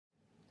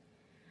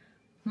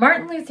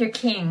Martin Luther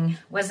King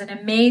was an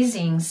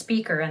amazing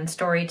speaker and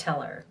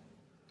storyteller.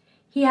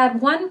 He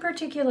had one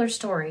particular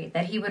story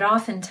that he would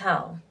often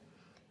tell.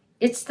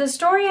 It's the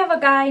story of a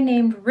guy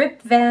named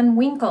Rip Van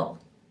Winkle.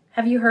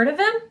 Have you heard of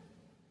him?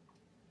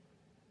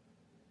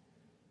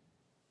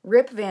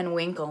 Rip Van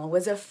Winkle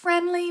was a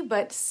friendly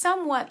but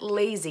somewhat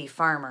lazy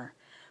farmer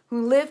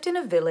who lived in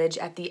a village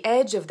at the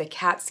edge of the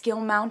Catskill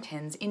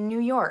Mountains in New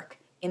York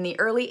in the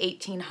early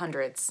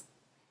 1800s.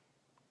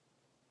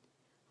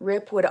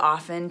 Rip would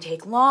often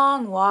take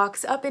long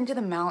walks up into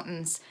the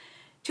mountains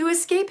to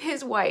escape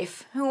his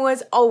wife, who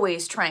was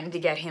always trying to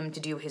get him to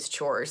do his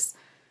chores.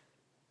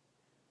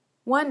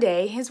 One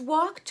day, his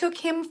walk took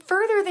him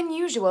further than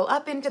usual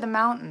up into the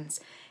mountains,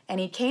 and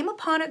he came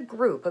upon a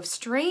group of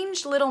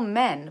strange little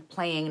men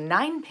playing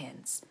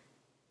ninepins.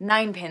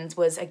 Ninepins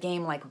was a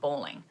game like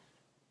bowling.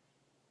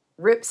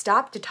 Rip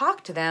stopped to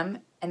talk to them,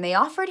 and they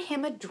offered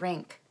him a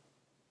drink.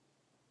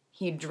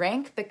 He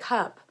drank the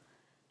cup,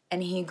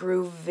 and he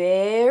grew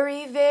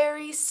very,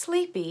 very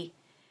sleepy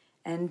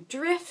and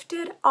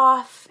drifted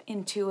off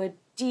into a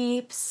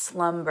deep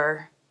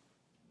slumber.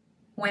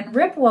 When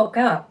Rip woke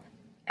up,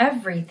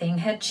 everything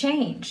had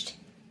changed.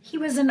 He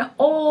was an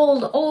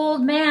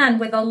old man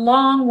with a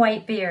long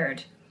white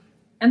beard,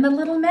 and the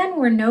little men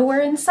were nowhere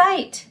in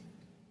sight.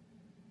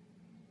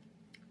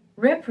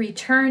 Rip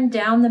returned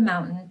down the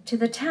mountain to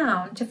the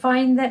town to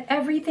find that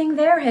everything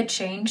there had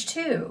changed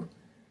too.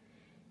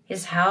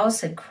 His house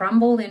had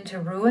crumbled into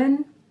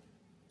ruin.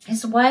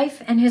 His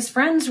wife and his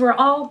friends were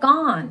all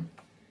gone.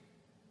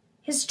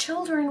 His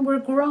children were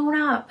grown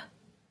up.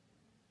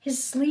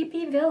 His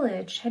sleepy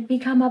village had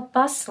become a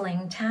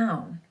bustling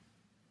town.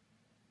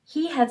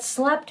 He had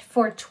slept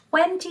for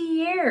 20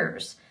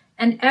 years,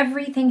 and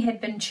everything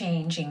had been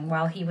changing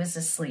while he was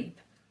asleep.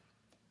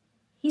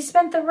 He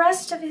spent the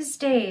rest of his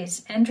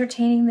days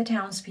entertaining the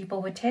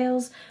townspeople with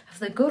tales of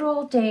the good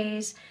old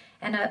days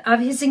and of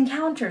his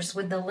encounters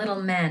with the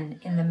little men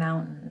in the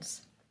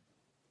mountains.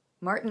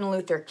 Martin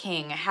Luther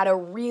King had a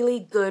really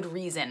good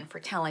reason for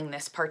telling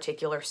this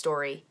particular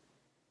story.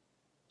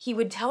 He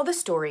would tell the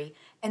story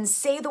and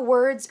say the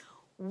words,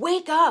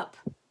 "Wake up!"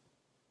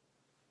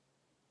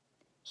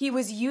 He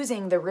was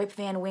using the Rip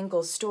Van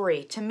Winkle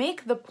story to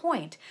make the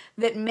point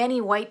that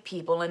many white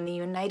people in the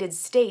United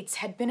States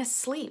had been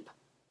asleep.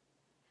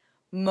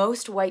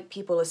 Most white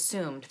people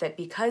assumed that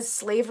because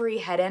slavery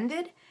had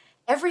ended,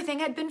 everything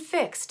had been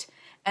fixed,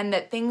 and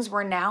that things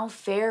were now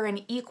fair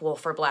and equal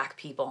for black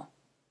people.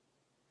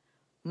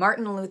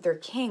 Martin Luther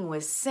King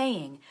was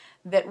saying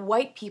that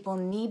white people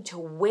need to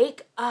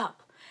wake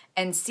up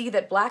and see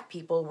that black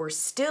people were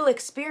still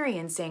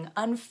experiencing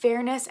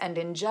unfairness and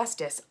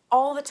injustice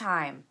all the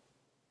time.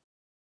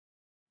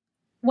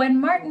 When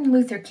Martin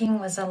Luther King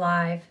was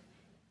alive,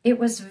 it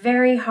was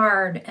very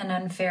hard and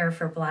unfair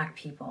for black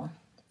people.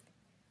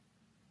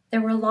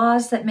 There were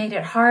laws that made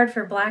it hard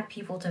for black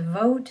people to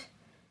vote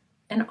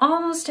and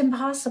almost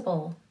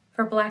impossible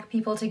for black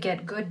people to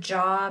get good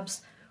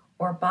jobs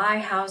or buy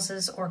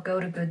houses or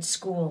go to good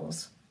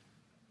schools.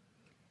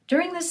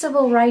 During the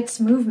civil rights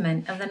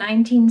movement of the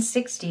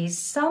 1960s,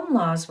 some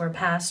laws were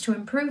passed to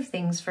improve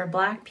things for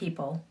black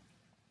people,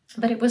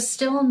 but it was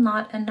still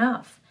not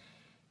enough.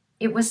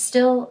 It was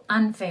still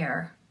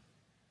unfair.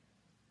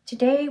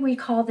 Today, we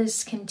call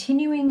this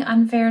continuing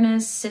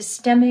unfairness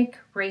systemic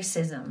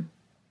racism.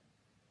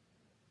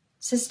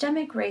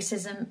 Systemic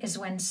racism is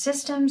when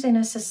systems in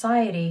a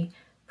society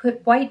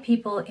put white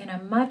people in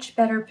a much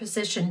better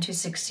position to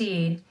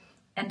succeed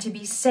and to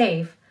be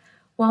safe,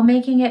 while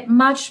making it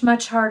much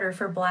harder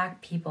for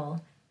black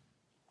people.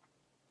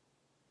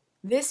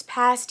 This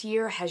past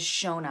year has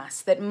shown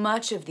us that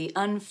much of the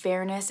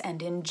unfairness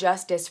and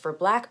injustice for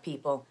black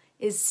people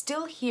is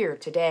still here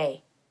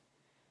today.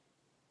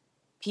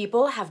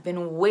 People have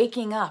been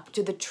waking up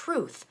to the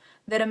truth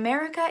that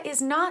America is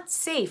not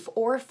safe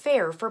or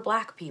fair for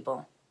black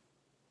people.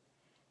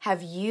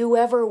 Have you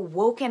ever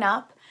woken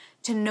up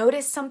to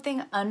notice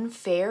something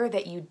unfair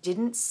that you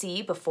didn't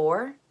see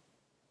before?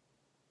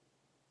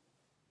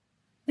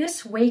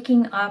 This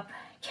waking up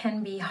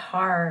can be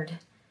hard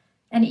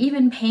and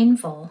even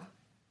painful.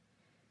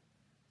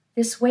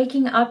 This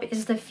waking up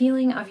is the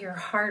feeling of your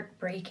heart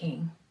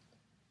breaking.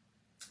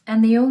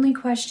 And the only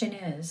question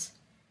is,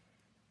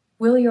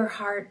 will your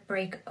heart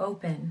break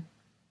open